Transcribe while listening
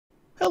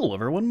Hello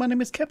everyone, my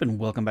name is Kevin.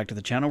 Welcome back to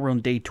the channel. We're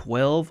on day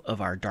 12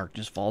 of our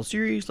Darkness Fall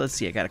series. Let's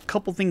see, I got a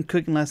couple things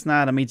cooking last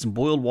night. I made some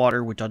boiled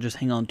water, which I'll just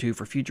hang on to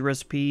for future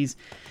recipes.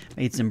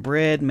 Made some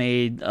bread,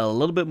 made a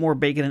little bit more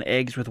bacon and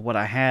eggs with what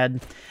I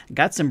had.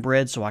 Got some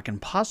bread so I can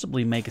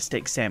possibly make a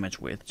steak sandwich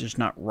with, just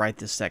not right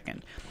this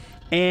second.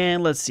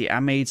 And let's see, I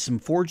made some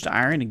forged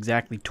iron,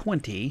 exactly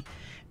 20.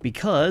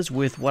 Because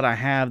with what I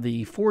have,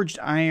 the forged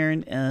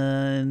iron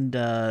and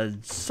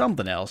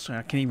something else,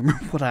 I can't even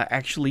remember what I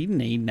actually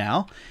need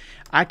now,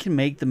 I can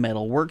make the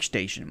metal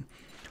workstation.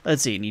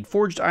 Let's see, I need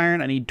forged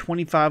iron, I need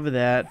 25 of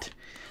that.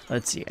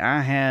 Let's see,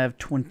 I have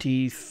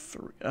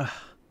 23.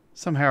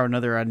 Somehow or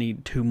another I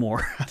need 2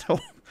 more. I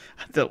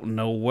don't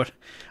know what,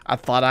 I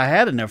thought I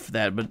had enough for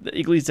that, but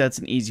at least that's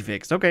an easy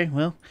fix. Okay,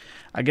 well,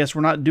 I guess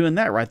we're not doing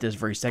that right this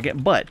very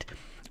second, but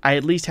I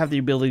at least have the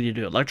ability to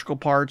do electrical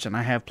parts, and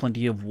I have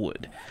plenty of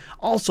wood.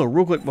 Also,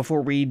 real quick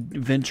before we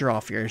venture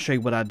off here, I'll show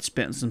you what I'd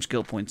spent some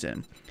skill points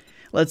in.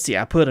 Let's see,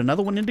 I put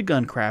another one into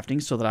gun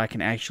crafting so that I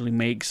can actually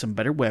make some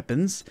better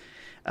weapons.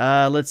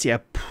 Let's see, I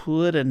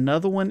put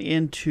another one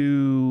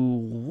into...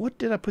 What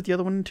did I put the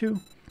other one into?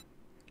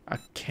 I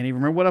can't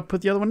even remember what I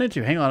put the other one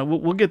into. Hang on,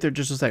 we'll get there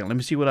just a second. Let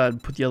me see what I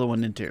put the other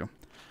one into.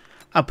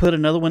 I put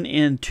another one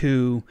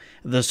into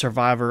the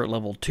Survivor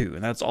level 2,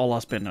 and that's all I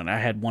spent on it. I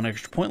had 1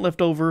 extra point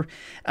left over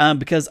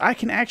because I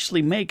can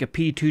actually make a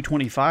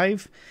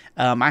P225.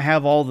 I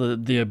have all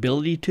the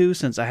ability to,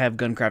 since I have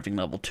gun crafting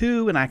level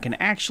 2, and I can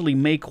actually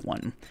make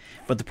one.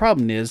 But the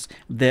problem is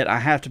that I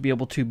have to be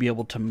able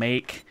to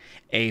make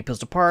a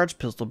pistol parts,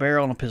 pistol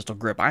barrel, and a pistol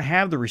grip. I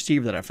have the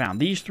receiver that I found.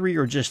 These 3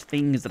 are just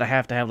things that I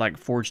have to have, like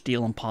forged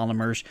steel and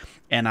polymers,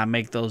 and I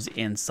make those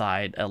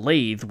inside a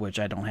lathe, which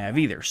I don't have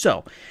either.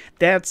 So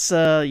that's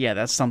yeah,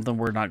 that's something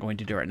we're not going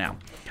to do right now.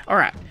 All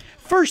right,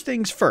 first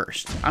things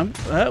first.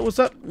 What's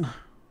up?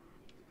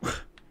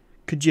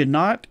 Could you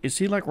not? Is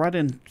he like right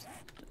in?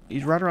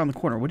 He's right around the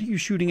corner. What are you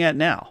shooting at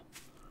now?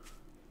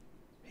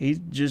 He's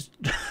just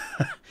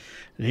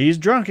he's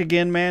drunk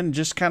again, man.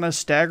 Just kind of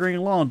staggering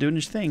along, doing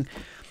his thing.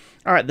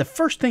 All right, the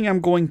first thing I'm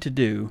going to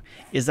do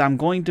is I'm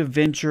going to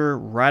venture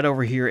right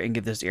over here and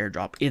get this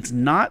airdrop. It's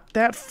not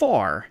that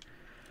far,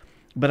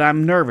 but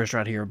I'm nervous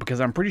right here because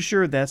I'm pretty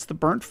sure that's the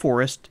burnt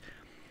forest.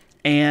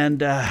 And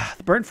the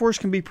burnt forest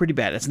can be pretty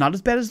bad. It's not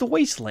as bad as the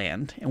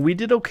wasteland, and we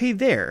did okay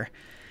there.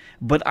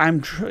 But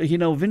I'm,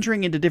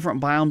 venturing into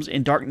different biomes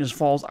in Darkness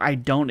Falls, I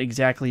don't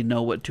exactly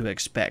know what to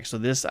expect. So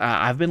this,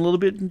 I've been a little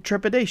bit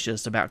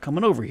trepidatious about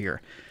coming over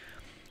here.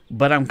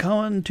 But I'm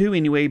coming to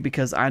anyway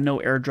because I know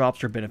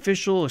airdrops are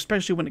beneficial,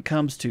 especially when it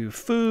comes to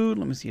food.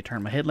 Let me see, I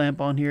turn my headlamp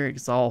on here.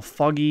 It's all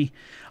foggy.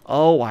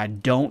 Oh, I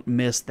don't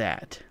miss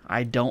that.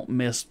 I don't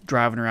miss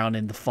driving around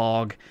in the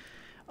fog.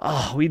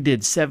 Oh, we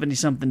did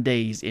 70-something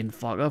days in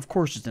fog. Of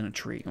course it's in a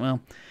tree.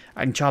 Well,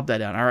 I can chop that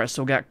down. All right,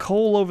 so got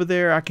coal over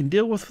there. I can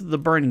deal with the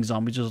burning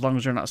zombies as long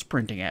as they're not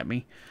sprinting at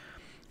me.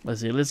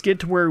 Let's see. Let's get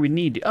to where we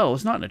need to. Oh,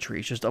 it's not in a tree.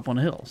 It's just up on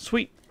a hill.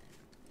 Sweet.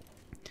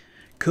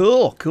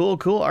 Cool, cool,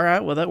 cool. All right,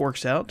 well, that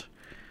works out.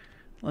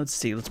 Let's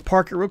see. Let's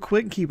park it real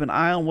quick and keep an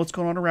eye on what's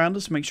going on around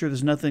us. Make sure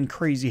there's nothing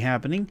crazy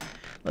happening.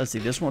 Let's see.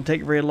 This won't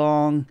take very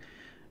long.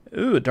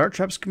 Ooh, a dart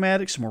trap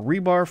schematic, some more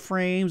rebar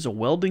frames, a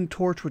welding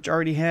torch, which I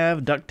already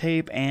have, duct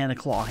tape, and a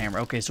claw hammer.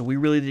 Okay, so we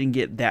really didn't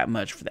get that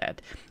much for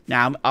that.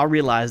 Now, I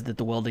realize that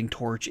the welding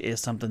torch is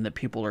something that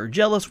people are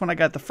jealous when I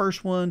got the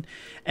first one.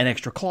 An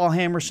extra claw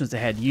hammer, since I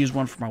had to use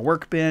one for my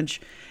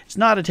workbench. It's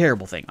not a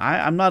terrible thing.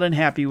 I'm not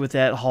unhappy with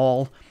that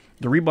haul.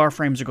 The rebar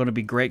frames are going to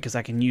be great because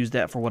I can use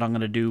that for what I'm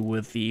going to do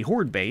with the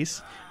Horde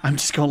Base. I'm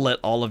just going to let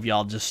all of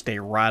y'all just stay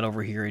right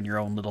over here in your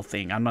own little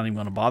thing. I'm not even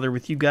going to bother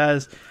with you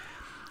guys.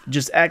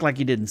 Just act like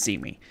you didn't see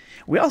me.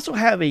 We also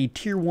have a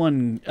tier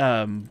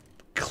 1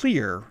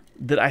 clear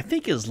that I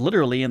think is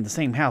literally in the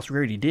same house we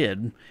already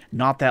did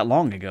not that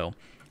long ago,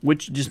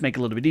 which just make it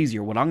a little bit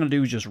easier. What I'm going to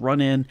do is just run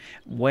in,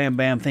 wham,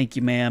 bam, thank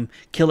you, ma'am,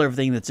 kill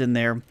everything that's in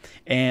there,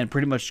 and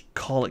pretty much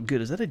call it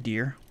good. Is that a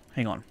deer?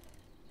 Hang on.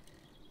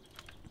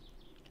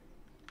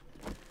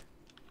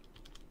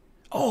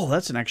 Oh,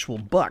 that's an actual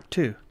buck,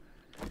 too.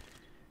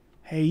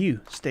 Hey,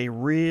 you, stay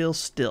real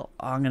still.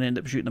 I'm going to end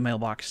up shooting the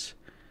mailbox.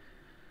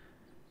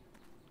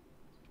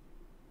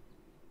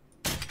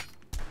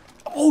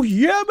 Oh,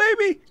 yeah,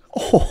 baby.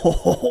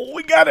 Oh,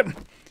 we got him.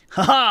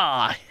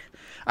 Ha-ha.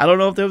 I don't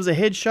know if there was a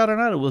headshot or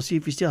not. We'll see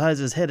if he still has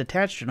his head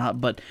attached or not,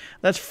 but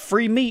that's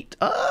free meat.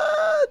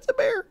 It's a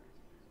bear.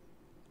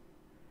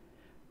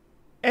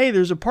 Hey,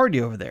 there's a party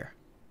over there.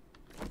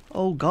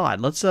 Oh,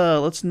 God. Let's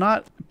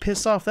not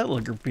piss off that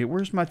little group of people.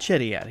 Where's my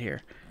Chetty at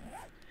here?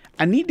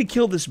 I need to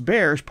kill this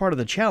bear as part of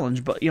the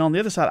challenge, but, on the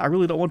other side, I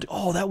really don't want to.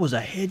 Oh, that was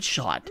a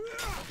headshot.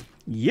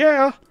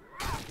 Yeah.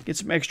 Get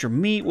some extra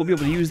meat. We'll be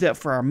able to use that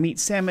for our meat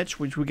sandwich,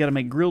 which we got to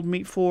make grilled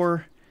meat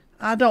for.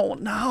 I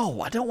don't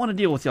want to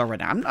deal with y'all right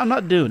now. I'm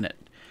not doing it.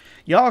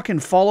 Y'all can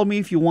follow me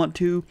if you want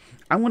to.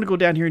 I'm going to go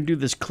down here and do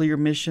this clear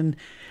mission.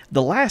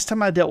 The last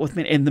time I dealt with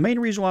men, and the main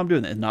reason why I'm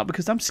doing that is not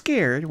because I'm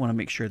scared. I want to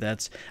make sure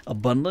that's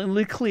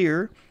abundantly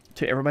clear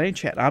to everybody in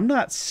chat. I'm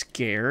not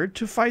scared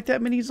to fight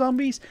that many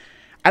zombies.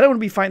 I don't want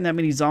to be fighting that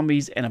many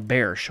zombies and a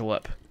bear show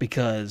up,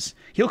 because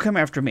he'll come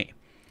after me.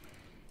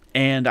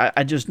 And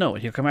I just know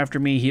it. He'll come after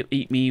me, he'll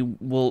eat me,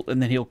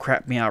 and then he'll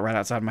crap me out right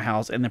outside my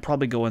house, and then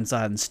probably go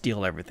inside and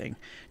steal everything,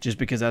 just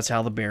because that's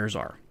how the bears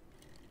are.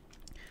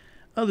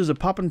 Oh, there's a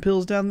popping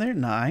pills down there.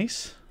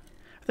 Nice.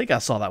 I think I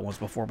saw that once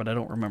before, but I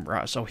don't remember.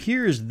 Right, so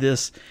here's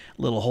this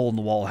little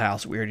hole-in-the-wall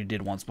house we already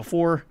did once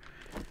before.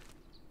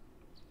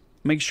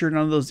 Make sure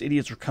none of those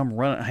idiots will come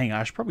running. Hang on,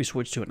 I should probably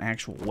switch to an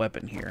actual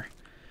weapon here.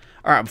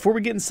 All right, before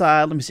we get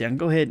inside, let me see. I can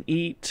go ahead and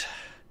eat...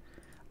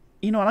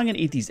 You know what? I'm going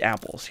to eat these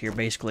apples here,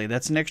 basically.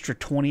 That's an extra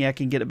 20. I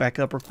can get it back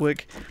up real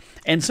quick.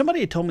 And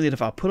somebody had told me that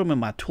if I put them in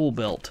my tool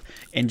belt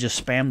and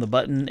just spam the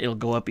button, it'll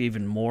go up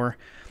even more.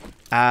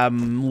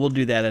 We'll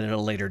do that at a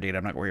later date.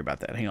 I'm not worried about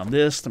that. Hang on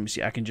this. Let me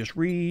see. I can just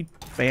read.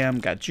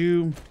 Bam. Got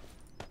you.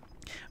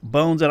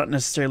 Bones I don't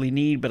necessarily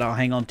need, but I'll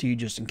hang on to you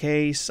just in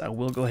case. I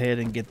will go ahead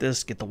and get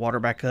this. Get the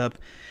water back up.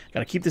 Got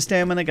to keep the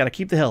stamina. Got to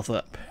keep the health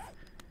up.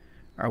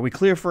 Are we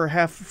clear for a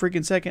half a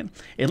freaking second?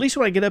 At least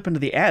when I get up into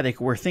the attic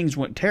where things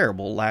went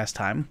terrible last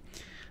time.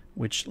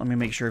 Which, let me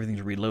make sure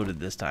everything's reloaded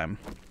this time.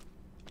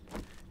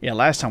 Yeah,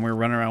 last time we were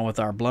running around with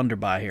our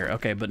blunderbuss here.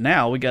 Okay, but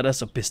now we got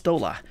us a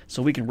pistola.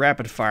 So we can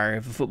rapid fire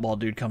if a football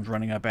dude comes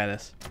running up at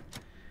us.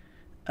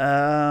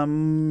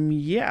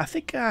 Yeah, I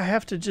think I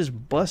have to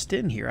just bust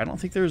in here. I don't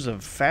think there's a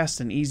fast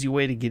and easy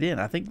way to get in.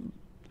 I think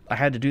I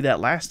had to do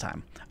that last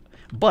time.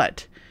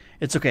 But,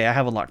 it's okay. I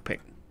have a lockpick.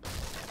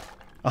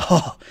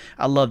 Oh,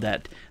 I love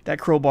that. That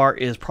crowbar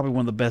is probably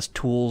one of the best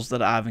tools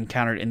that I've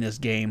encountered in this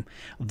game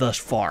thus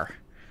far.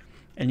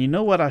 And you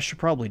know what I should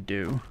probably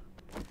do?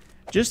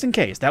 Just in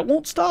case. That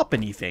won't stop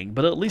anything,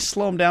 but at least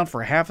slow them down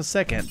for half a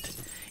second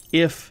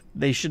if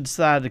they should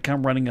decide to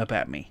come running up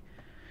at me.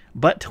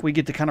 But we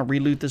get to kind of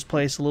reloot this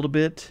place a little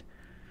bit.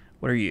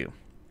 What are you?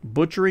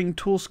 Butchering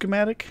tool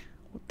schematic?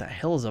 What the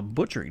hell is a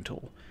butchering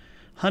tool?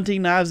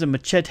 Hunting knives and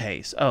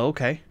machetes. Oh,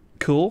 okay.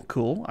 Cool,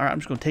 cool. All right, I'm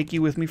just going to take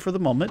you with me for the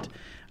moment.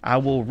 I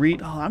will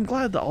read... Oh, I'm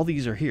glad that all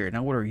these are here.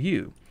 Now, what are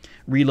you?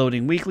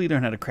 Reloading weekly.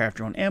 Learn how to craft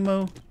your own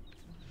ammo.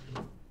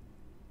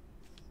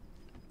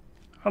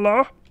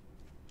 Hello?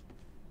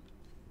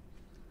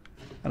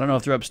 I don't know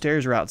if they're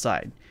upstairs or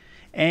outside.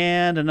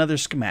 And another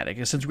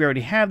schematic. Since we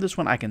already have this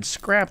one, I can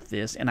scrap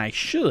this, and I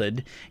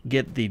should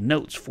get the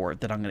notes for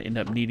it that I'm going to end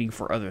up needing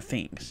for other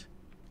things.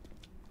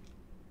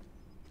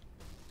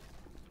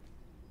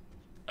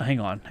 Hang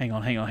on.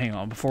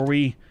 Before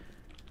we...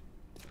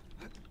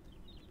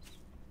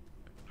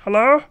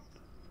 Hello?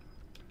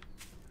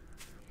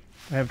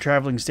 I have a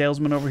traveling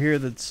salesman over here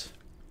that's...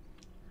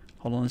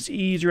 Hold on, let's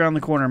ease around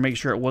the corner and make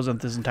sure it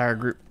wasn't this entire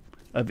group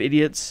of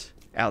idiots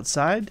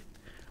outside.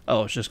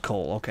 Oh, it's just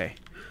Cole. Okay.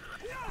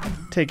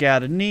 Take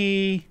out a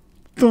knee.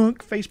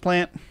 Thunk. Face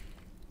plant.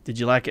 Did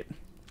you like it?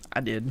 I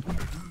did.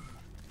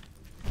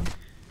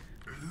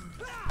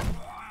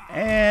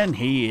 And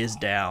he is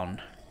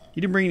down.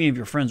 You didn't bring any of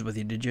your friends with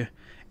you, did you?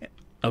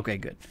 Okay,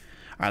 good.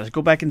 All right, let's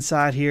go back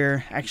inside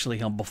here. Actually,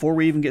 before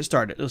we even get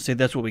started, let's say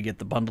that's what we get,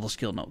 the bundle of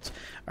skill notes.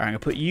 All right, I'm going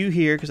to put you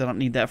here because I don't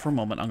need that for a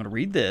moment. I'm going to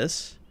read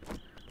this,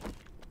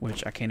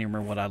 which I can't even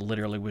remember what I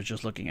literally was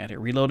just looking at here.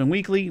 Reloading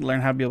weekly.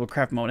 Learn how to be able to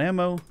craft my own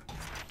ammo.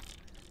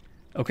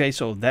 Okay,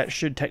 so that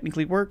should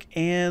technically work.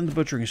 And the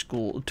butchering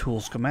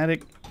tool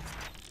schematic.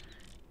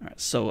 All right,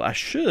 so I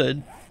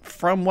should,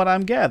 from what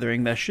I'm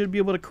gathering, that should be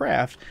able to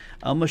craft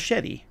a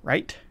machete,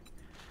 right?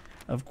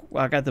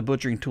 I got the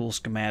butchering tool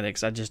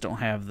schematics. I just don't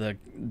have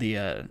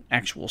the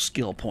actual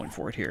skill point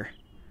for it here.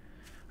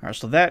 All right,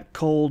 so that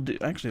cold...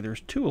 Actually,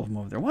 there's two of them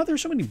over there. Why are there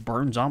so many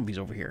burned zombies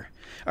over here?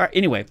 All right,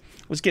 anyway,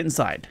 let's get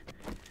inside.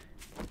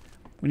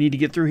 We need to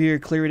get through here,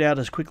 clear it out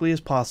as quickly as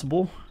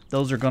possible.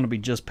 Those are going to be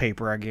just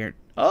paper, I guarantee.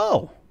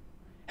 Oh!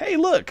 Hey,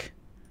 look!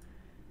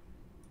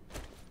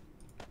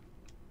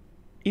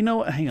 You know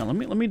what? Hang on.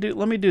 Let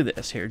me do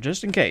this here,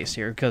 just in case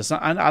here, because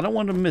I don't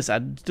want to miss. I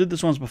did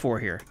this once before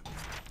here.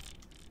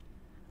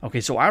 Okay,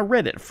 so I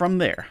read it from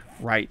there,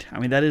 right? I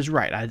mean, that is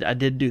right. I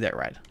did do that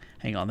right.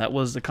 Hang on, that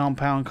was the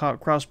compound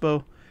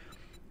crossbow,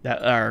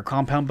 or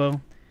compound bow.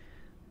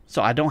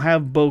 So I don't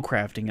have bow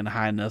crafting in a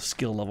high enough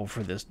skill level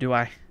for this, do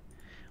I?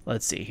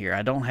 Let's see here.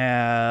 I don't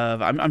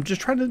have... I'm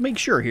just trying to make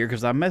sure here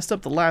because I messed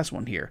up the last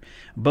one here.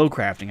 Bow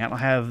crafting. I don't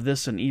have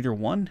this in either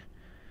one.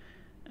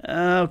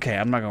 Okay,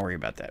 I'm not going to worry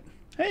about that.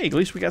 Hey, at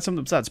least we got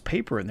something besides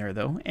paper in there,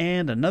 though.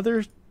 And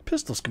another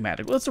pistol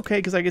schematic. Well, that's okay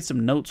because I get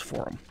some notes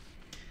for them.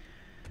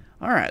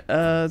 Alright,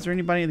 is there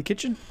anybody in the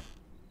kitchen?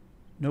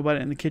 Nobody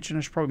in the kitchen.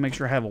 I should probably make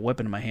sure I have a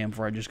weapon in my hand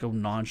before I just go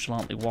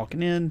nonchalantly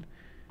walking in.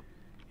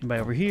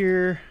 Anybody over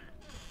here?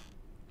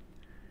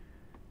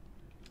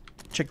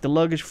 Check the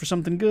luggage for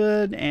something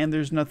good, and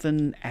there's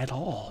nothing at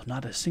all.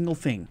 Not a single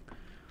thing.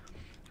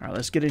 Alright,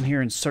 let's get in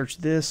here and search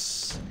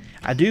this.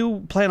 I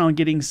do plan on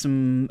getting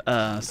some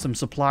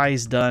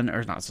supplies done,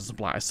 or not some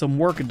supplies, some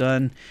work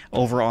done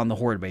over on the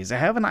Horde Base. I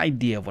have an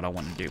idea of what I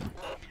want to do.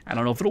 I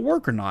don't know if it'll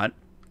work or not.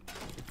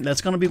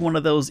 That's going to be one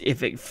of those,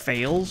 if it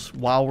fails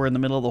while we're in the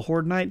middle of the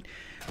Horde night,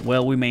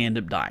 well, we may end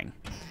up dying.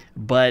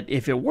 But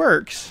if it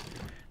works,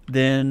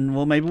 then,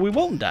 well, maybe we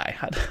won't die.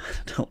 I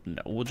don't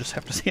know. We'll just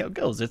have to see how it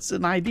goes. It's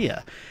an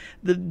idea.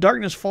 The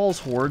Darkness Falls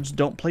hordes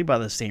don't play by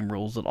the same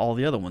rules that all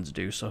the other ones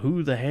do, so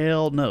who the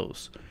hell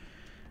knows?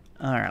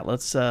 Alright,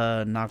 let's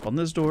knock on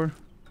this door.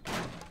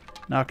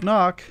 Knock,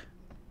 knock.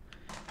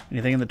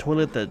 Anything in the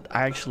toilet that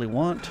I actually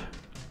want?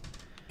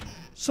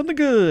 Something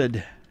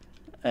good.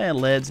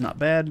 And lead's not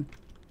bad.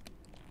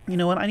 You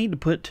know what? I need to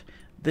put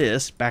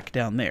this back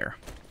down there.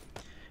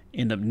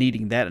 End up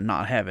needing that and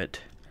not have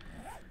it.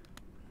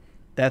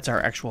 That's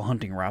our actual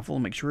hunting rifle.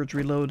 Make sure it's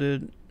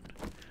reloaded.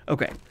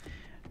 Okay.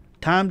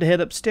 Time to head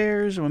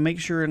upstairs. I'm going to make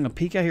sure, I'm going to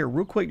peek out here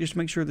real quick just to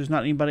make sure there's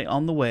not anybody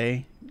on the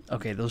way.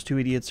 Okay, those two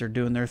idiots are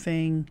doing their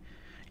thing.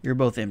 You're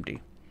both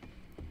empty.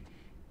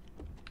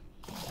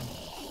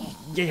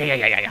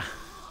 Yeah.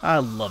 I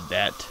love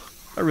that.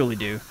 I really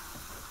do.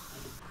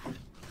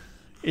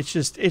 It's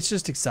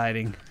just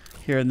exciting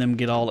hearing them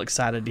get all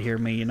excited to hear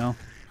me, you know.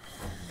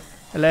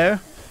 Hello?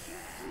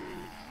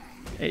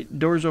 Hey,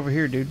 door's over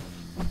here, dude.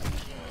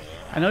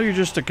 I know you're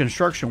just a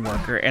construction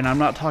worker, and I'm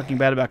not talking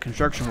bad about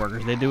construction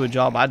workers. They do a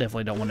job I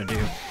definitely don't want to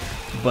do.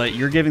 But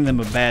you're giving them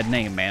a bad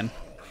name, man.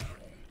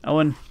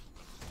 Owen,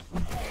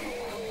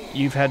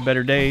 you've had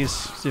better days.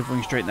 See if we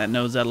can straighten that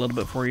nose out a little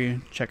bit for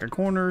you. Check our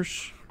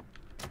corners.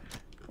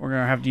 We're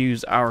going to have to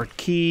use our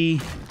key.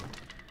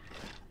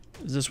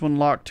 Is this one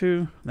locked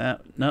too? No,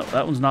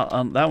 that one's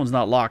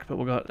not locked, but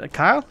we'll go.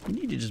 Kyle, you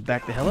need to just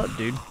back the hell up,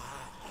 dude.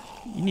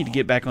 You need to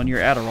get back on your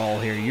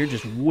Adderall here. You're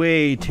just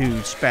way too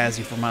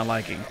spazzy for my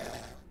liking.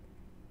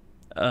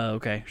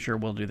 Okay, sure,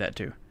 we'll do that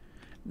too.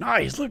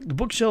 Nice, look, the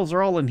bookshelves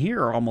are all in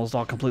here, are almost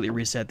all completely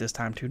reset this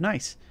time too.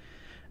 Nice.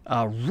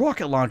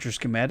 Rocket launcher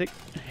schematic.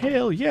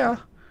 Hell yeah.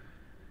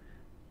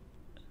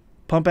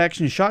 Pump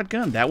action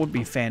shotgun. That would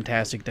be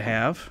fantastic to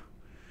have.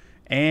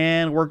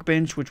 And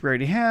workbench, which we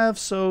already have,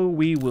 so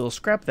we will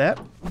scrap that.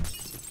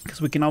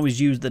 Because we can always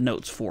use the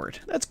notes for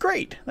it. That's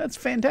great. That's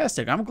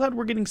fantastic. I'm glad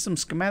we're getting some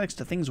schematics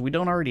to things we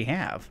don't already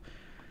have.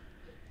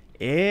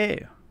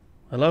 Ew.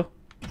 Hello?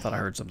 Thought I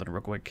heard something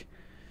real quick.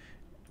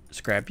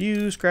 Scrap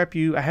you, scrap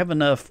you. I have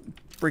enough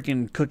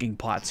freaking cooking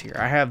pots here.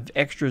 I have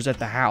extras at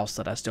the house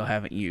that I still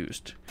haven't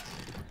used.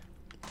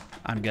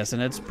 I'm guessing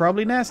it's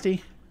probably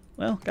nasty.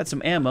 Well, got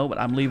some ammo, but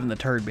I'm leaving the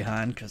turd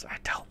behind because I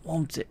don't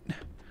want it.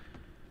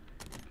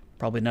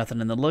 Probably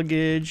nothing in the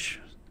luggage.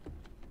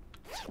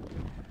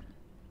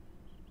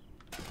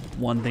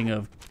 One thing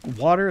of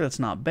water, that's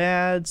not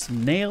bad.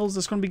 Some nails,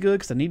 that's going to be good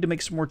because I need to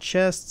make some more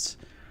chests.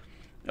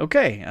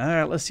 Okay,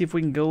 alright, let's see if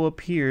we can go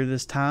up here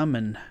this time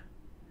and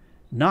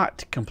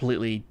not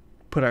completely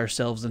put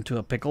ourselves into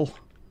a pickle.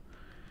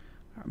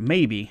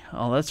 Maybe.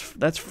 Oh,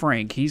 that's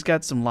Frank. He's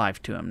got some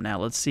life to him. Now,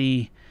 let's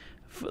see.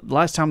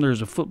 Last time there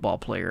was a football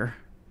player.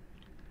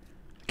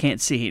 Can't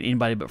see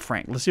anybody but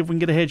Frank. Let's see if we can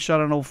get a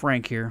headshot on old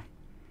Frank here.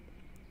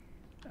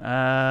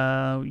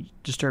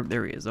 Disturb.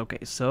 There he is. Okay,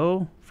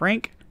 so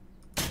Frank.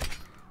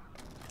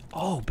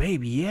 Oh,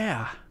 baby,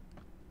 yeah.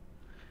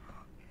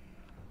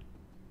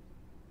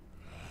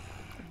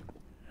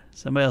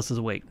 Somebody else is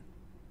awake.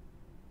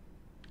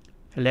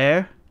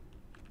 Hello?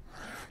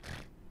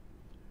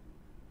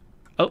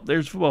 Oh,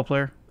 there's a football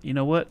player. You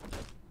know what?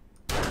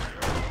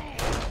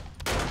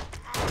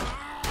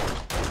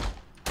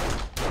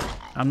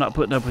 I'm not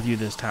putting up with you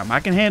this time. I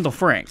can handle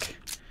Frank.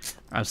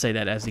 I'll say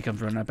that as he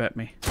comes running up at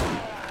me.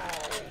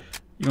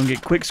 You're gonna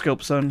get quick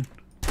scope, son.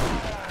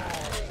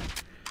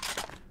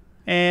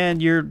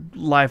 And your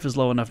life is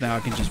low enough now I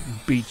can just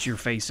beat your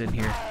face in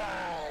here.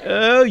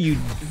 Oh, you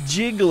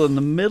jiggle in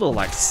the middle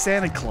like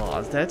Santa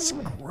Claus. That's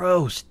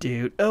gross,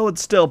 dude. Oh,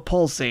 it's still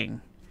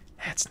pulsing.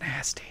 That's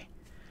nasty.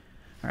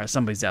 Alright,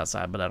 somebody's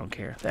outside, but I don't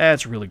care.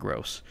 That's really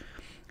gross.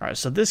 Alright,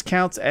 so this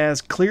counts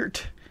as cleared.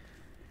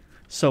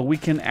 So we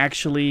can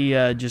actually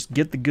just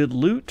get the good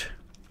loot.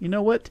 You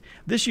know what?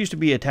 This used to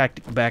be a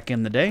tactic back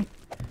in the day.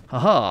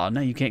 Haha,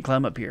 now you can't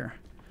climb up here.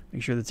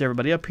 Make sure that's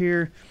everybody up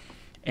here.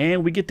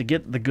 And we get to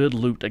get the good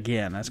loot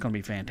again. That's going to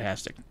be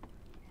fantastic.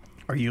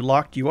 Are you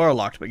locked? You are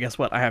locked, but guess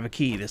what? I have a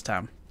key this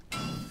time.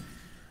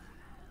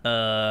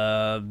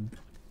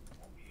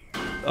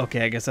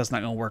 Okay, I guess that's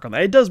not going to work on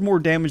that. It does more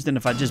damage than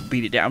if I just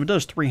beat it down. It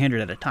does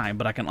 300 at a time,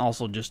 but I can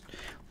also just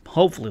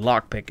hopefully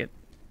lockpick it.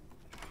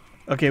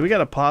 Okay, we got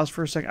to pause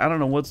for a second. I don't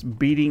know what's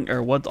beating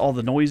or what all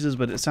the noise is,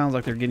 but it sounds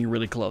like they're getting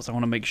really close. I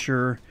want to make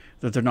sure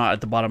that they're not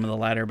at the bottom of the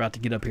ladder about to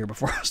get up here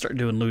before I start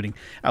doing looting.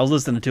 I was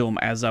listening to them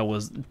as I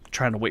was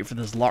trying to wait for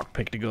this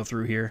lockpick to go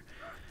through here.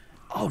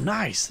 Oh,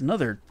 nice.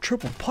 Another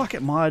triple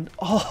pocket mod.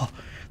 Oh,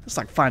 that's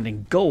like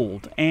finding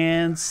gold.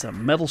 And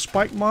some metal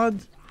spike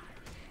mod.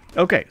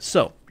 Okay,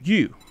 so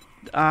you.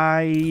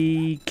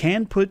 I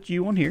can put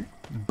you on here.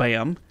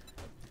 Bam.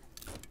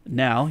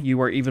 Now you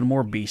are even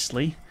more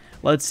beastly.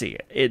 Let's see.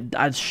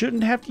 I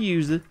shouldn't have to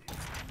use it.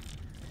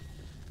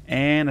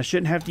 And I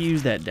shouldn't have to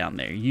use that down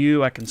there.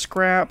 You, I can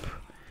scrap.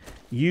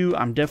 You,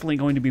 I'm definitely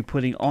going to be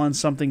putting on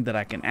something that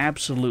I can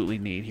absolutely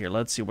need. Here,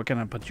 let's see. What can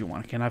I put you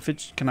on? Can I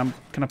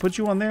put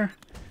you on there?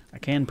 I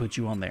can put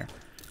you on there.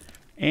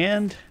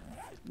 And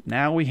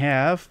now we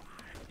have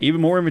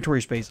even more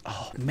inventory space.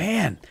 Oh,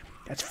 man.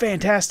 That's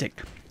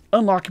fantastic.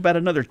 unlock about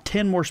another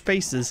 10 more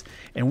spaces,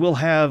 and we'll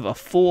have a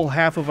full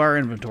half of our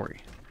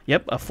inventory.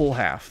 Yep, a full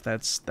half.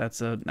 That's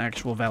an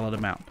actual valid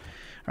amount.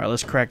 All right,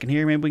 let's crack in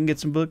here. Maybe we can get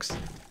some books.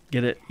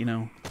 Get it, you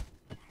know.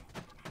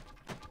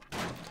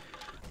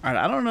 All right,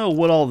 I don't know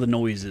what all the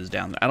noise is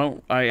down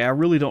there. I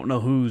really don't know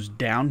who's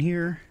down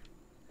here.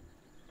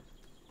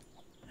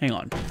 Hang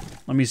on.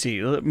 Let me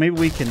see. Maybe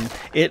we can...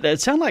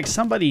 It sounded like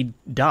somebody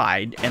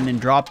died and then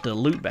dropped a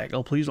loot bag.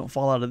 Oh, please don't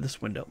fall out of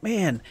this window.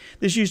 Man,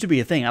 this used to be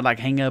a thing. I'd like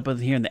hang up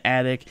here in the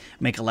attic,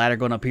 make a ladder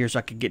going up here so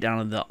I could get down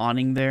to the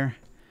awning there.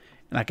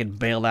 And I could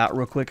bail out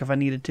real quick if I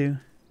needed to.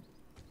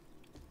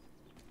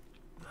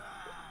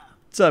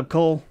 What's up,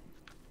 Cole?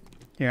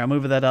 Here, I'm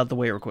moving that out the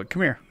way real quick.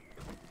 Come here.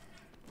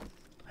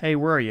 Hey,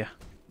 where are you?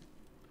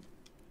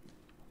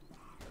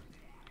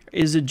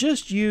 Is it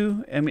just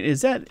you? I mean,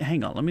 is that...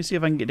 Hang on, let me see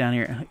if I can get down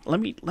here. Let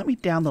me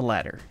down the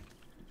ladder.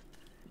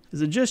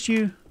 Is it just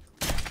you?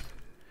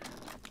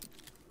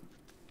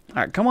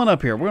 Alright, come on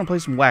up here. We're going to play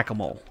some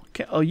whack-a-mole.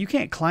 Oh, you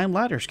can't climb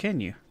ladders,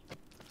 can you?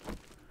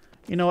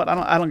 You know what?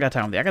 I don't got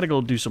time for that. I got to go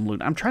do some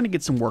loot. I'm trying to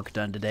get some work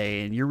done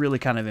today, and you're really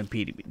kind of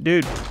impeding me.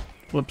 Dude.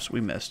 Whoops,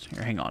 we missed.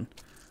 Here, hang on.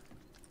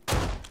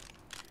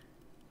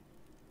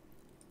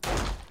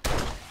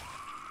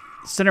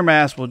 Center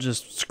mass will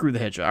just screw the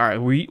head shot.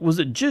 Alright, was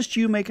it just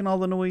you making all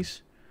the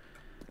noise?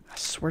 I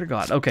swear to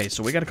God. Okay,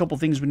 so we got a couple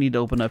things we need to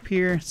open up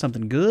here.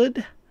 Something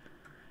good.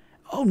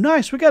 Oh,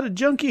 nice. We got a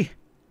junkie.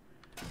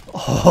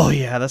 Oh,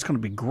 yeah, that's going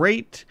to be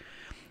great.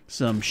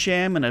 Some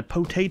sham and a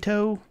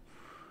potato.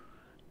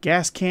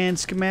 Gas can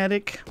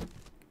schematic.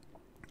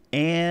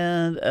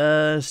 And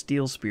a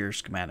steel spear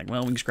schematic.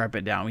 Well, we can scrap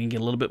it down. We can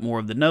get a little bit more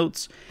of the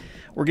notes.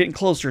 We're getting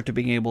closer to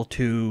being able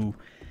to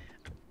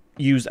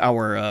use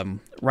our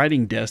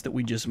writing desk that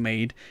we just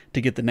made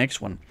to get the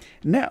next one.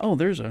 Now, oh,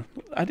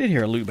 I did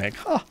hear a loot bag.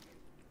 Huh.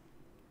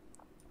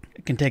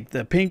 I can take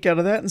the pink out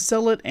of that and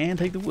sell it and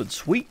take the wood.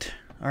 Sweet.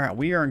 All right,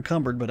 we are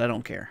encumbered, but I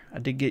don't care. I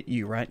did get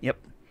you, right? Yep.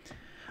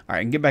 All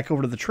right, and get back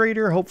over to the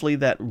trader. Hopefully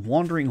that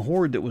wandering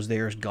horde that was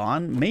there is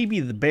gone.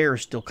 Maybe the bear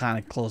is still kind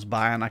of close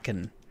by and I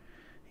can...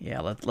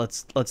 Yeah,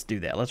 let's do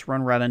that. Let's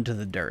run right into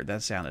the dirt.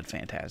 That sounded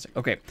fantastic.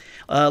 Okay,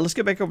 let's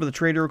get back over to the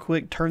trader real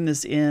quick, turn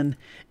this in,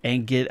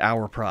 and get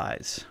our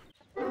prize.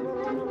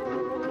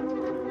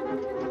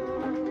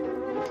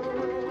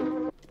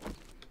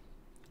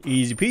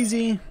 Easy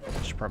peasy.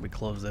 Should probably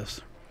close this.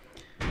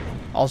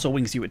 Also, we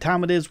can see what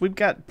time it is. We've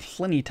got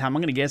plenty of time.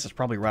 I'm gonna guess it's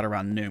probably right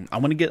around noon.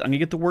 I'm gonna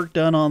get the work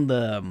done on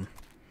the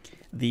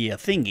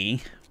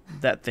thingy,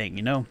 that thing,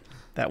 you know.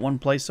 That one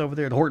place over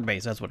there, the Horde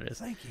Base, that's what it is.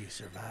 Thank you,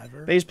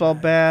 survivor. Baseball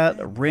bat,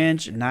 a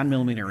wrench,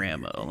 9mm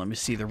ammo. Let me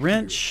see the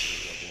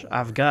wrench.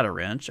 I've got a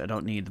wrench. I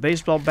don't need the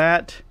baseball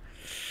bat.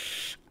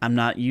 I'm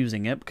not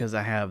using it because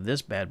I have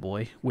this bad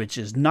boy, which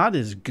is not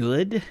as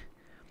good,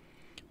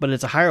 but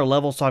it's a higher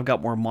level, so I've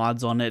got more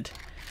mods on it.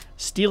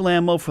 Steel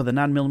ammo for the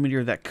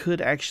 9mm, that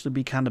could actually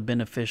be kind of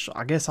beneficial.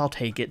 I guess I'll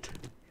take it.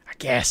 I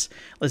guess.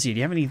 Let's see, do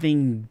you have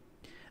anything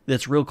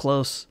that's real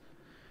close?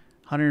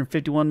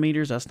 151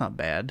 meters, that's not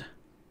bad.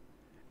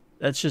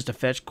 That's just a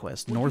fetch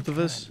quest north of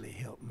us.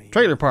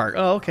 Trailer park.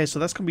 Oh, okay, so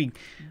that's going to be...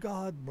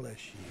 God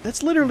bless you.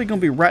 That's literally going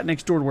to be right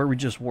next door to where we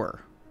just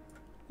were.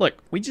 Look,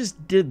 we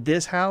just did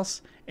this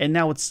house, and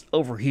now it's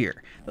over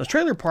here. Those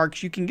trailer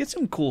parks, you can get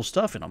some cool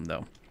stuff in them,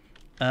 though.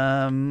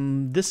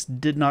 This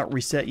did not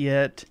reset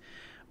yet,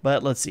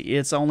 but let's see.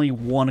 It's only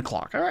 1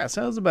 o'clock. All right,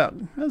 so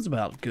that's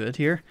about good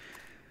here.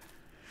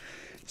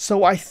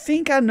 So I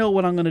think I know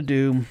what I'm going to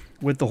do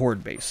with the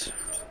Horde Base.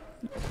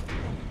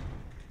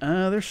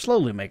 They're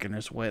slowly making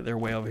their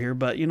way over here,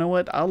 but you know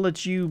what? I'll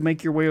let you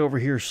make your way over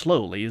here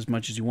slowly as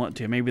much as you want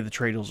to. Maybe the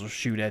traders will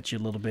shoot at you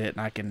a little bit, and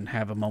I can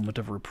have a moment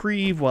of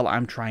reprieve while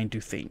I'm trying to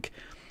think.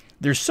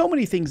 There's so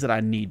many things that I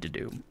need to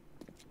do.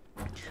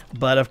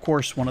 But, of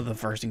course, one of the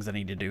first things I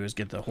need to do is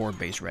get the Horde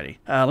Base ready.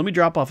 Let me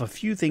drop off a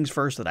few things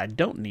first that I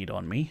don't need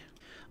on me.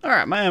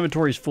 Alright, my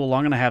inventory's full.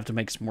 I'm going to have to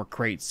make some more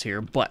crates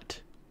here, but...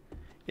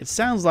 It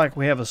sounds like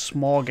we have a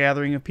small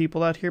gathering of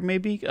people out here,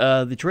 maybe.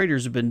 The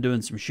traders have been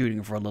doing some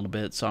shooting for a little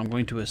bit, so I'm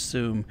going to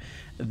assume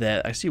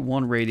that I see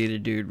one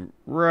radiated dude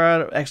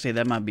right... Actually,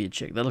 that might be a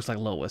chick. That looks like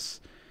Lois.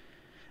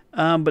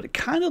 But it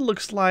kind of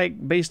looks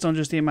like, based on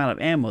just the amount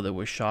of ammo that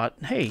was shot...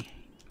 Hey,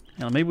 you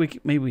know,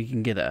 maybe we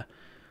can get a...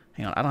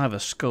 Hang on, I don't have a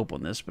scope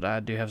on this, but I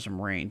do have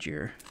some range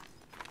here.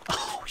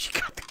 Oh, you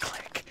got the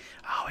click.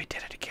 Oh, he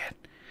did it again.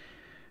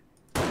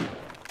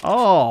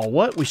 Oh,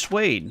 what? We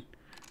swayed.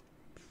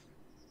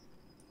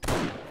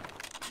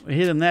 We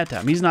hit him that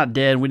time. He's not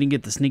dead. We didn't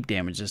get the sneak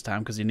damage this time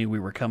because he knew we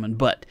were coming.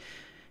 But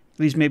at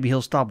least maybe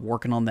he'll stop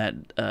working on that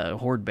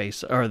Horde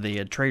Base or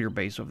the trader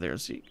base over there.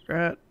 Let's see,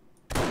 right?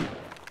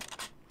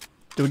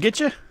 Did we get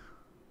you?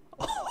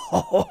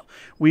 Oh,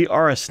 we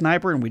are a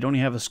sniper and we don't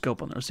even have a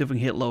scope on there. Let's see if we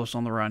can hit Lois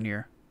on the run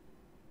here.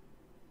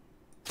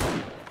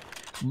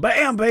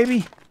 Bam,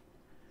 baby!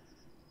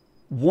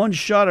 One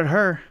shot at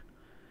her.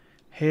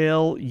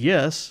 Hell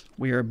yes.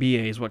 We are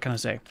BAs. What can I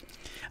say?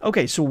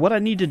 Okay, so what I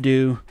need to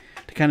do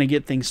to kind of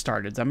get things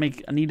started. I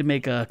need to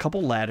make a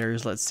couple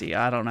ladders. Let's see.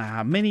 I don't know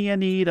how many I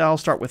need. I'll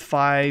start with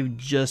 5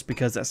 just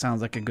because that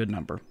sounds like a good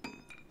number.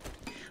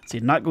 Let's see.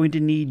 I'm not going to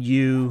need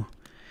you.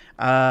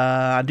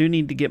 I do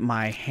need to get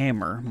my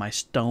hammer, my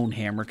stone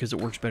hammer, because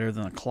it works better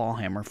than a claw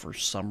hammer for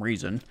some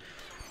reason.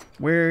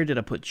 Where did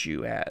I put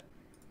you at?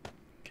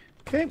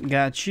 Okay,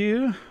 got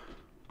you.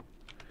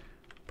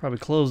 Probably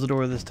close the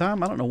door this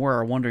time. I don't know where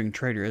our wandering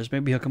trader is.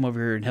 Maybe he'll come over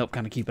here and help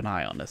kind of keep an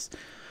eye on this.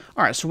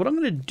 Alright, so what I'm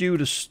going to do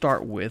to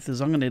start with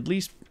is I'm going to at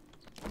least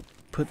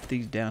put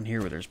these down here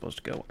where they're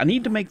supposed to go. I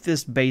need to make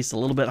this base a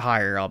little bit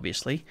higher,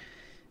 obviously.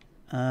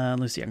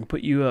 Let's see, I can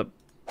put you up.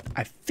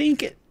 I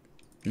think it...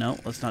 No,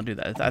 let's not do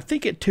that. I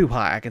think it too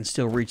high. I can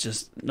still reach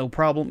this, no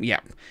problem.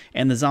 Yeah,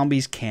 and the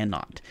zombies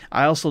cannot.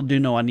 I also do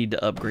know I need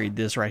to upgrade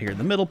this right here,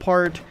 the middle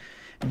part,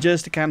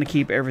 just to kind of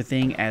keep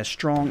everything as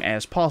strong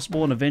as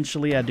possible. And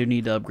eventually, I do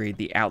need to upgrade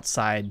the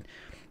outside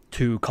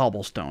to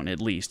cobblestone,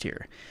 at least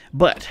here.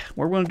 But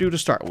what we're going to do to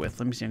start with,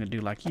 let me see. I'm going to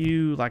do like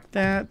you, like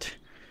that.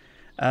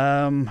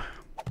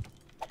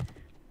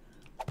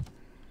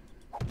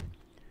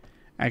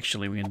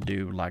 Actually, we're going to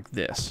do like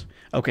this.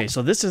 Okay,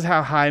 so this is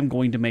how high I'm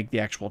going to make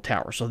the actual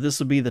tower. So this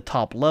will be the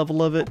top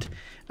level of it.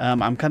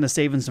 I'm kind of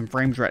saving some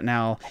frames right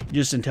now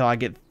just until I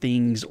get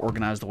things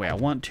organized the way I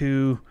want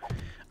to.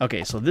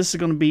 Okay, so this is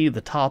going to be the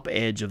top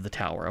edge of the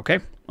tower, okay?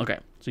 Okay,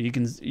 so you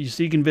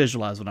can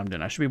visualize what I'm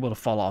doing. I should be able to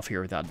fall off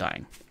here without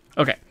dying.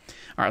 Okay,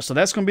 all right, so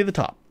that's going to be the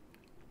top.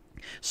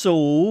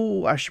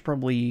 So I should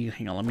probably,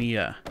 hang on, let me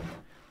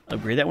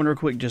upgrade that one real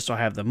quick just so I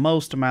have the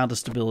most amount of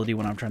stability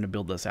when I'm trying to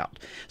build this out.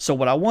 So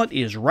what I want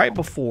is right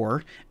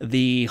before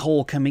the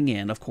hole coming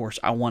in, of course,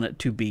 I want it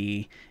to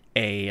be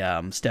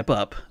a step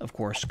up, of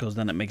course, because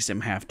then it makes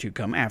them have to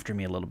come after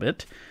me a little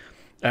bit.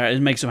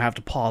 It makes them have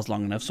to pause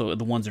long enough so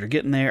the ones that are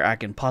getting there, I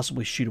can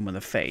possibly shoot them in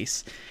the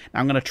face.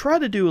 Now I'm going to try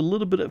to do a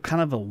little bit of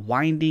kind of a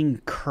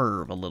winding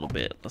curve a little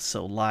bit.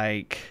 So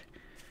like...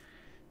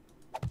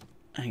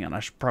 Hang on, I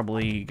should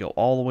probably go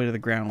all the way to the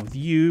ground with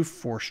you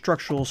for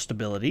structural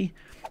stability.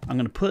 I'm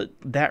going to put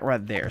that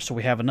right there so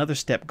we have another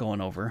step going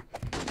over.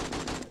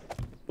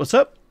 What's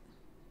up?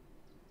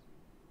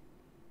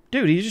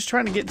 Dude, he's just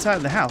trying to get inside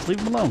the house.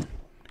 Leave him alone.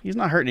 He's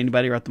not hurting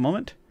anybody right at the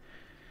moment.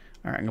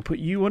 All right, I'm going to put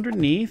you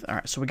underneath. All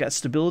right, so we got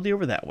stability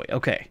over that way.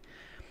 Okay.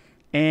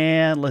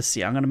 And let's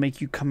see. I'm going to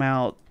make you come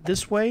out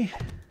this way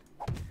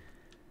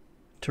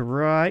to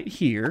right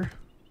here.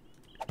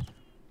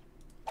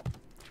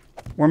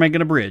 We're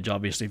making a bridge,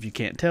 obviously, if you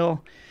can't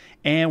tell.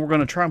 And we're going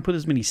to try and put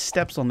as many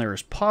steps on there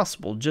as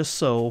possible, just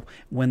so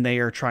when they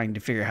are trying to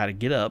figure out how to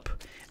get up,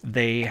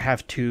 they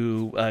have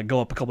to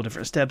go up a couple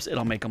different steps.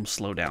 It'll make them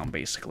slow down,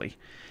 basically.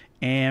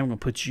 And we're going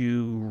to put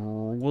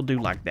you, we'll do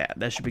like that.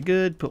 That should be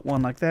good. Put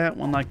one like that,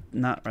 one like,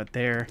 not right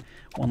there,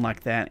 one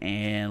like that,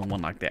 and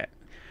one like that.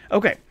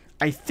 Okay,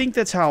 I think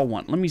that's how I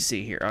want. Let me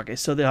see here. Okay,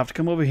 so they'll have to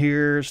come over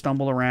here,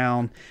 stumble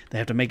around. They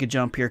have to make a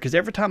jump here, because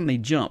every time they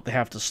jump, they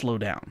have to slow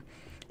down.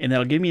 And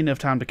that'll give me enough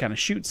time to kind of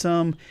shoot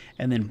some,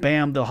 and then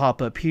bam, they'll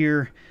hop up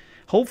here.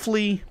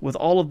 Hopefully, with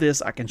all of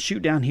this, I can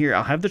shoot down here.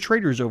 I'll have the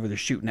traders over there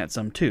shooting at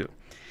some too.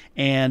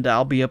 And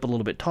I'll be up a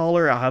little bit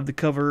taller. I'll have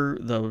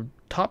the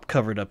top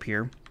covered up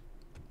here.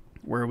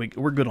 We're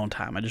good on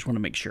time. I just want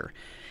to make sure.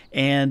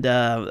 And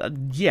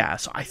yeah,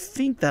 so I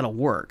think that'll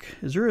work.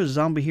 Is there a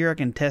zombie here I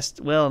can test?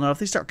 Well, no, if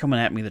they start coming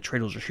at me, the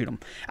traders will shoot them.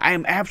 I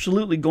am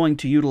absolutely going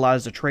to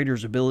utilize the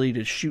trader's ability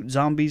to shoot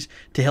zombies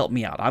to help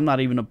me out. I'm not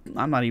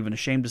even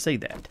ashamed to say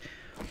that.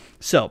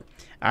 So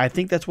I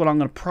think that's what I'm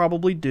going to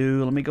probably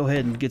do. Let me go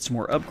ahead and get some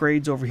more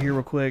upgrades over here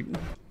real quick.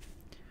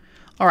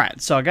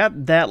 Alright, so I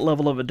got that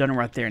level of it done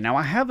right there. Now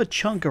I have a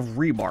chunk of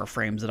rebar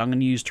frames that I'm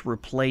going to use to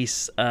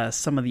replace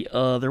some of the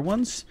other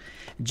ones.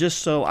 Just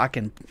so I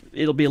can,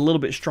 it'll be a little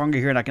bit stronger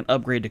here and I can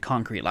upgrade to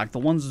concrete. Like the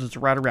ones that's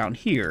right around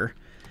here,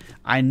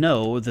 I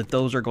know that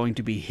those are going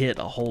to be hit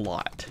a whole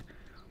lot.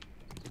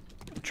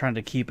 I'm trying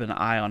to keep an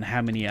eye on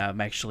how many I'm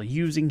actually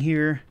using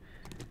here.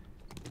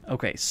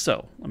 Okay,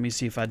 so let me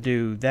see if I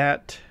do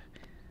that.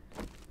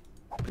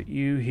 Put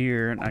you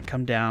here and I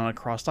come down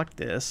across like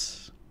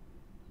this.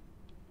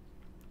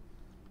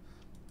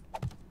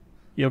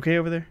 You okay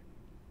over there?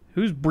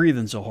 Who's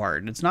breathing so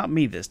hard? It's not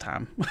me this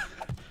time.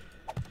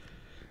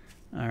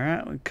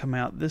 Alright, we come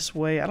out this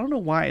way. I don't know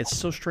why it's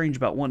so strange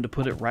about wanting to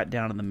put it right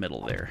down in the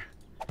middle there.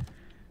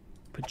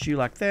 Put you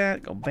like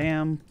that. Go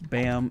bam,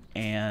 bam,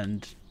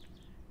 and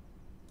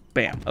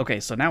bam. Okay,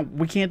 so now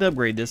we can't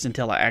upgrade this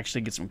until I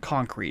actually get some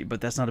concrete, but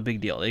that's not a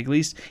big deal. At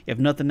least, if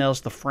nothing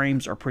else, the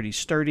frames are pretty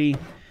sturdy.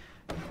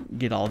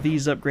 Get all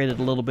these upgraded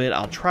a little bit.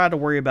 I'll try to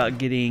worry about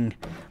getting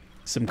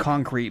some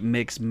concrete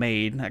mix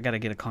made. I gotta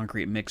get a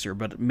concrete mixer,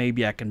 but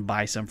maybe I can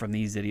buy some from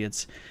these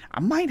idiots.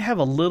 I might have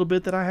a little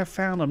bit that I have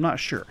found. I'm not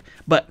sure.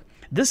 But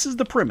this is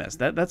the premise.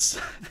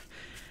 That's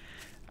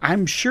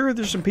I'm sure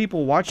there's some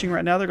people watching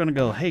right now. They're gonna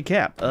go, "Hey,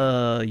 Cap,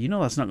 you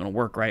know that's not gonna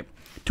work, right?"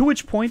 To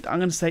which point I'm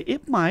gonna say,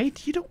 "It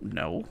might. You don't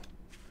know."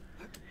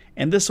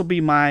 And this will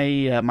be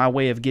my my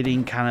way of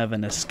getting kind of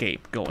an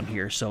escape going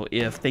here. So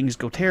if things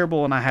go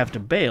terrible and I have to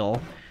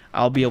bail,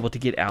 I'll be able to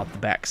get out the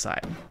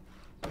backside.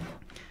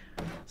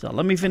 So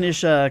let me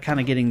finish kind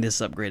of getting this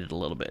upgraded a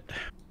little bit.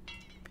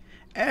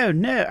 Oh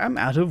no, I'm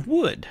out of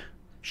wood.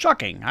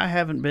 Shocking. I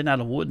haven't been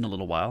out of wood in a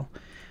little while.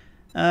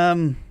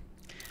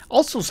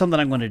 Also, something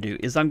I'm going to do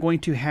is I'm going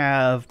to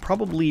have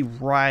probably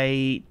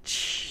right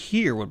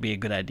here would be a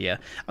good idea.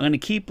 I'm going to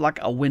keep like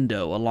a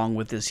window along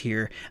with this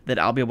here that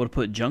I'll be able to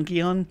put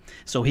Junkie on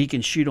so he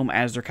can shoot them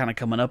as they're kind of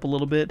coming up a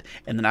little bit.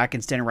 And then I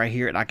can stand right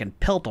here and I can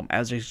pelt them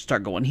as they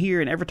start going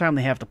here. And every time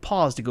they have to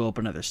pause to go up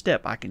another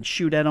step, I can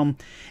shoot at them.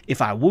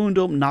 If I wound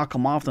them, knock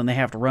them off, then they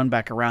have to run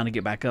back around to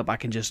get back up. I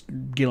can just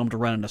get them to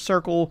run in a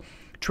circle.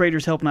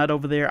 Trader's helping out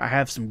over there. I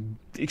have some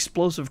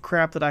explosive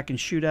crap that I can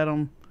shoot at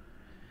them.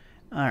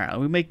 Alright,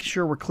 we make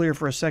sure we're clear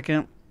for a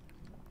second.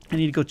 I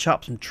need to go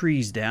chop some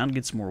trees down,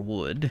 get some more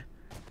wood.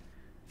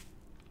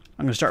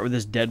 I'm going to start with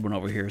this dead one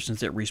over here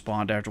since it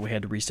respawned after we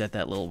had to reset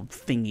that little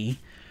thingy.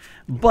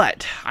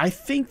 But I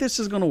think this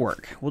is going to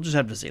work. We'll just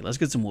have to see. Let's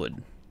get some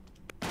wood.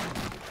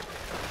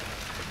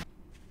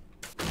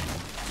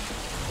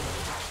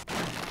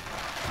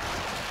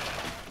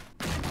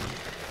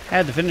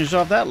 Had to finish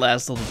off that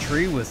last little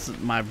tree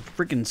with my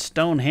freaking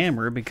stone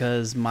hammer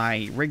because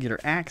my regular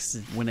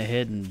axe went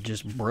ahead and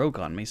just broke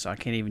on me, so I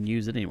can't even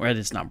use it anymore.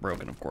 It's not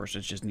broken, of course.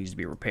 It just needs to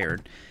be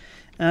repaired.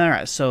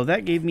 Alright, so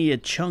that gave me a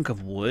chunk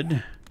of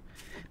wood.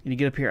 Need to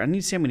get up here. I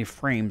need to see how many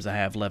frames I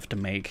have left to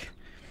make.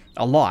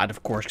 A lot,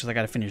 of course, because I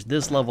got to finish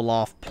this level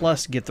off,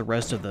 plus get the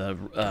rest of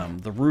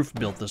the roof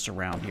built this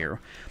around here.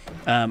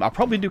 I'll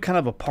probably do kind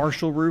of a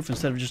partial roof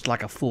instead of just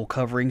like a full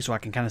covering, so I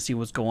can kind of see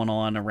what's going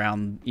on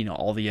around, you know,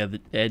 all the other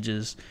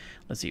edges.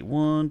 Let's see,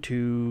 1,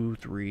 2,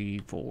 3,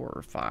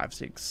 4, 5,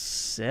 6,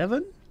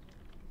 7.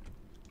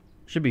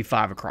 Should be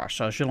 5 across,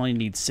 so I should only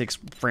need 6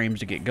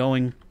 frames to get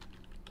going.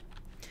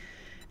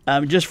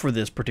 Just for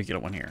this particular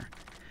one here.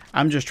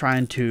 I'm just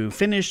trying to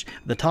finish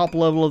the top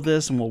level of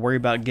this, and we'll worry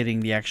about getting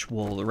the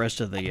rest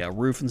of the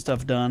roof and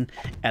stuff done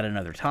at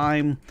another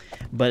time.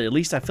 But at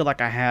least I feel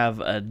like I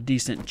have a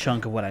decent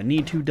chunk of what I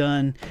need to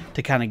done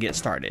to kind of get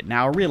started.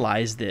 Now I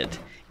realize that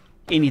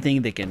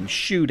anything that can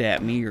shoot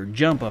at me or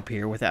jump up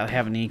here without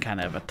having any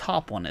kind of a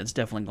top on it's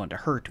definitely going to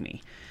hurt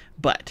me.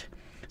 But,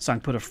 so I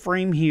can put a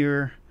frame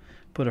here,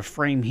 put a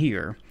frame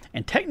here.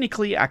 And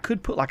technically, I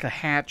could put like a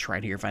hatch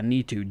right here if I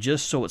need to,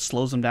 just so it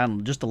slows them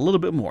down just a little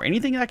bit more.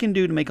 Anything I can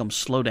do to make them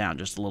slow down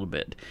just a little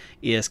bit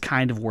is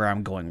kind of where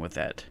I'm going with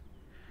that.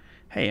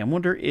 Hey, I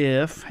wonder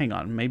if, hang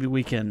on, maybe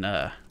we can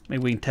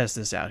test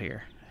this out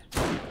here.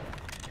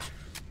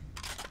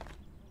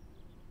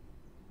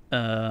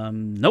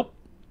 Nope.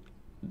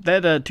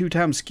 That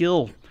 2x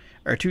skill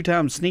or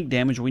 2x sneak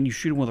damage when you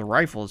shoot them with a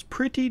rifle is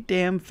pretty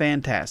damn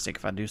fantastic,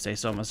 if I do say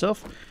so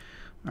myself.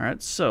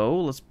 Alright, so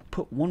let's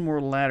put one more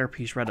ladder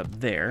piece right up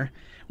there.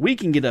 We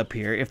can get up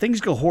here. If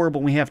things go horrible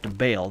and we have to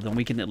bail, then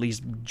we can at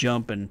least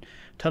jump and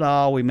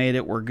ta-da, we made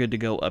it. We're good to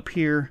go up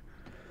here.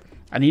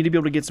 I need to be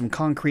able to get some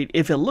concrete.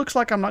 If it looks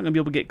like I'm not going to be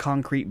able to get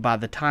concrete by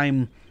the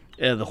time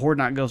the Horde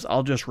night goes,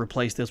 I'll just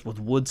replace this with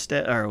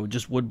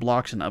just wood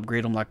blocks and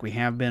upgrade them like we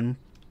have been.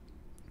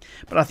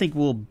 But I think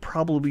we'll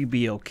probably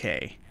be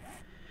okay.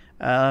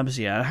 So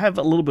yeah, I have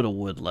a little bit of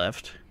wood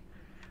left.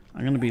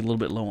 I'm going to be a little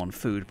bit low on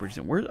food.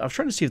 I was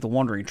trying to see if the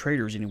Wandering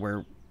Trader is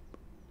anywhere.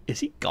 Is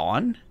he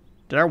gone?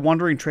 Did our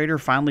Wandering Trader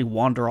finally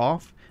wander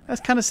off? That's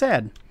kind of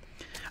sad.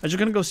 I was just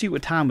going to go see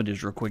what time it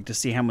is real quick to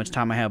see how much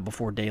time I have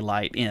before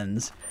daylight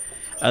ends.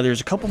 There's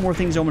a couple more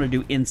things I want to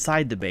do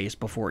inside the base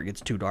before it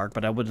gets too dark,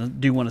 but I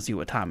do want to see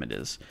what time it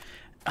is.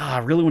 I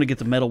really want to get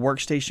the metal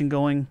workstation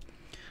going.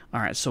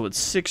 Alright, so it's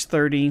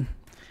 6:30.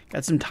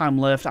 Got some time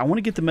left. I want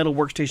to get the metal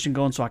workstation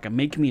going so I can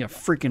make me a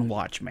freaking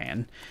watch,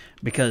 man.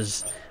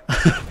 Because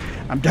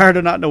I'm tired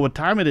of not knowing what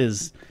time it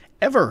is.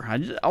 Ever.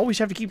 I always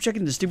have to keep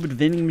checking the stupid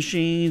vending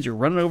machines or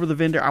running over the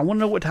vendor. I want to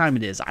know what time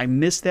it is. I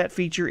missed that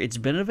feature. It's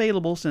been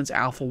available since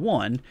Alpha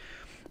 1.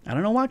 I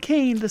don't know why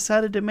Kane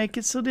decided to make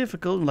it so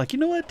difficult. I'm like, you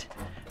know what?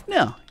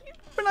 No,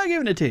 we're not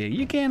giving it to you.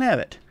 You can't have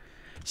it.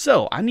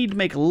 So, I need to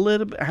make a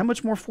little bit. How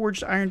much more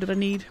forged iron did I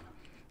need?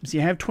 See,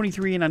 I have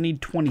 23 and I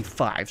need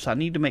 25, so I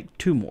need to make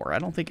 2 more. I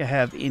don't think I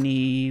have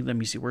any. Let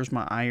me see, where's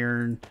my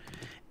iron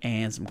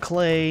and some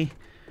clay.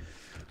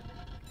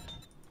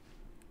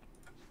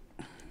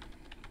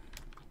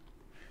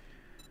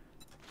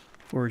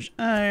 Forged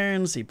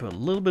iron. Let's see, put a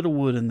little bit of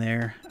wood in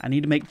there. I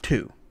need to make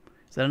 2.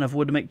 Is that enough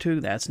wood to make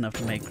 2? That's enough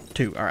to make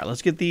 2. All right,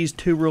 let's get these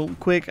 2 real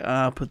quick.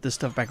 Put this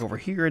stuff back over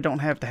here. I don't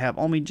have to have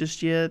on me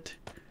just yet.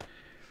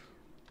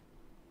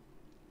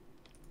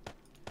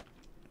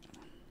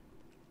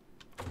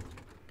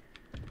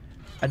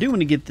 I do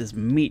want to get this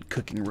meat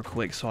cooking real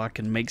quick so I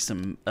can make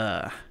some,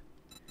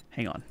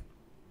 hang on.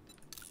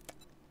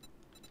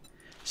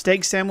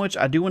 Steak sandwich.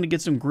 I do want to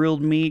get some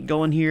grilled meat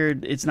going here.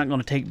 It's not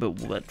going to take but,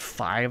 what,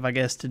 5, I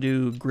guess, to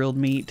do grilled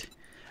meat.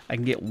 I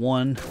can get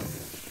 1.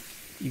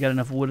 You got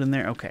enough wood in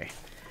there? Okay.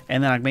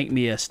 And then I make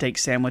me a steak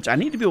sandwich. I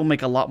need to be able to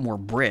make a lot more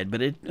bread,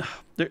 but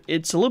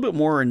it's a little bit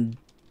more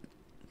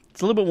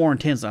It's a little bit more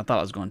intense than I thought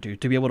I was going to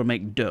be able to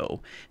make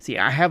dough. See,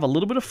 I have a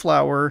little bit of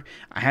flour.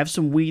 I have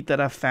some wheat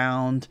that I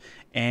found.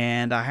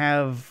 And I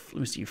have, let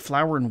me see,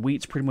 flour and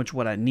wheat's pretty much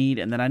what I need.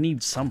 And then I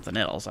need something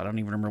else. I don't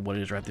even remember what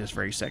it is right this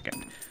very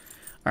second.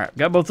 All right,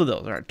 got both of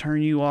those. All right,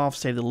 turn you off,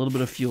 save the little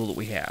bit of fuel that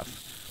we have.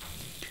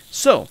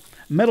 So,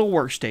 metal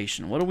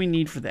workstation. What do we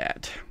need for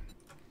that?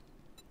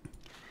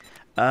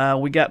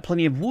 We got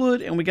plenty of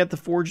wood, and we got the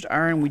forged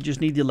iron. We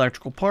just need the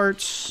electrical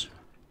parts.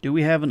 Do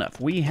we have enough?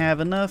 We have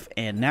enough,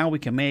 and now we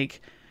can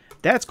make...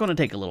 That's going to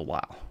take a little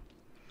while.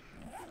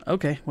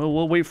 Okay, well,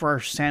 we'll wait for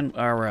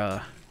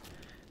our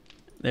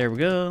there we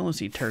go. Let's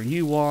see, turn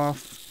you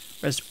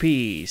off.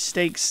 Recipe,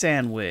 steak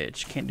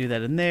sandwich. Can't do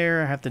that in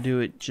there. I have to do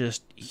it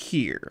just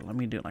here. Let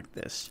me do it like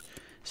this.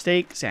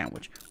 Steak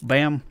sandwich.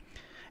 Bam.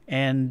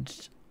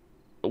 And...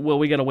 Well,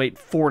 we got to wait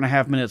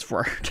 4.5 minutes for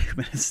our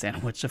 2-minute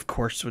sandwich. Of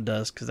course it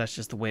does, because that's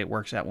just the way it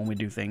works out when we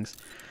do things.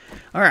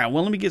 All right,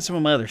 well, let me get some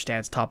of my other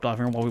stats topped off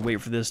here while we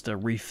wait for this to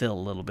refill a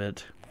little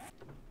bit.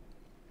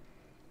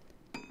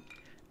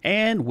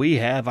 And we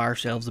have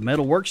ourselves a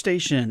metal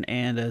workstation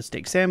and a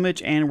steak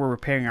sandwich, and we're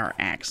repairing our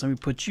axe. Let me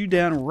put you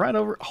down right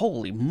over...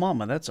 Holy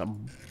mama, that's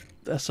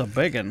a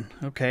big one.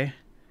 Okay.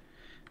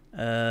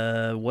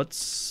 What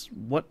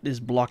is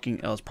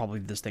blocking... Oh, it's probably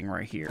this thing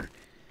right here.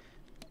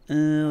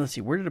 Let's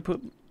see, where did I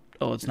put...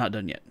 Oh, it's not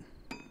done yet.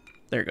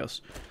 There it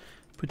goes.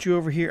 Put you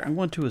over here. I'm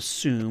going to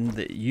assume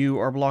that you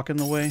are blocking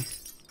the way.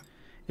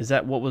 Is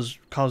that what was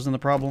causing the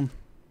problem?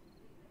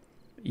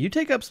 You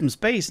take up some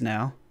space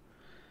now.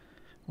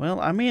 Well,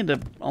 I may end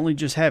up only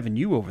just having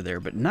you over there,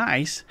 but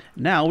nice.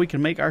 Now we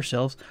can make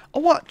ourselves a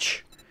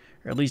watch.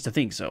 Or at least I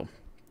think so.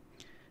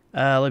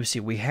 Let me see.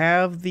 We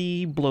have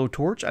the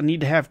blowtorch. I need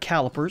to have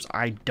calipers.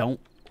 I don't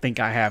think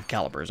I have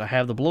calipers. I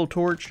have the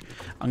blowtorch.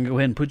 I'm gonna go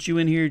ahead and put you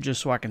in here just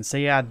so I can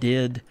say I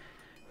did.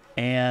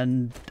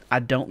 And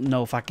I don't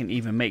know if I can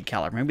even make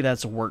calipers. Maybe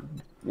that's a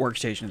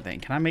workstation thing.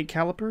 Can I make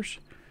calipers?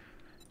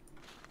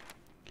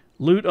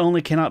 Loot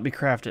only cannot be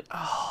crafted.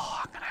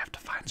 Oh, I'm gonna have to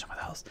find some of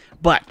those.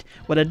 But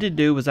what I did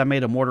do was I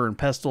made a mortar and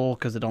pestle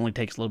because it only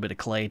takes a little bit of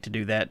clay to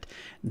do that.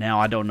 Now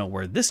I don't know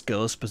where this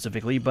goes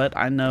specifically, but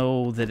I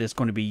know that it's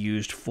going to be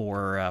used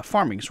for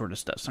farming sort of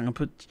stuff. So I'm gonna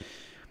put,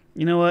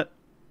 you know what?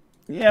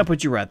 Yeah, I'll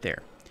put you right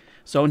there.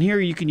 So in here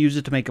you can use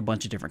it to make a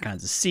bunch of different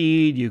kinds of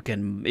seed. You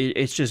can.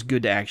 It's just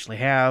good to actually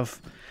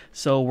have.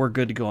 So we're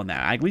good to go on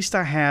that. At least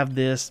I have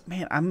this.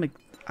 Man,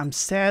 I'm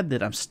sad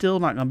that I'm still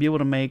not going to be able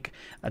to make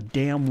a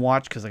damn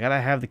watch because I got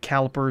to have the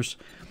calipers.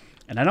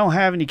 And I don't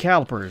have any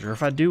calipers. Or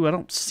if I do, I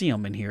don't see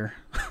them in here.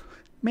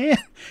 Man,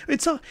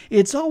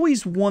 it's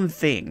always one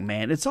thing,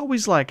 man. It's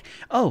always like,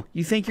 oh,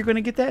 you think you're going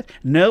to get that?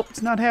 Nope,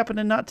 it's not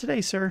happening. Not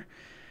today, sir.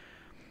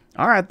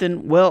 All right,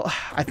 then. Well,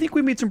 I think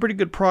we made some pretty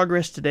good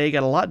progress today.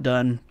 Got a lot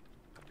done.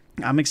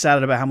 I'm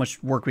excited about how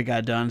much work we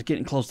got done. It's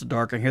getting close to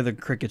dark. I hear the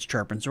crickets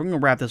chirping, so we're going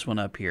to wrap this one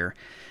up here.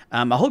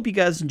 I hope you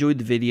guys enjoyed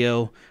the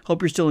video.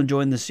 Hope you're still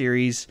enjoying the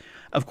series.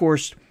 Of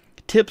course,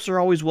 tips are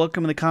always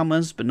welcome in the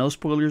comments, but no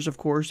spoilers, of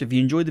course. If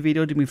you enjoyed the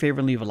video, do me a favor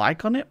and leave a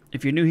like on it.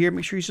 If you're new here,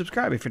 make sure you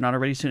subscribe if you're not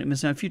already, so you don't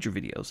miss out on future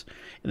videos.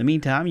 In the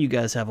meantime, you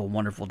guys have a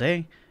wonderful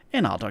day,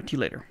 and I'll talk to you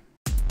later.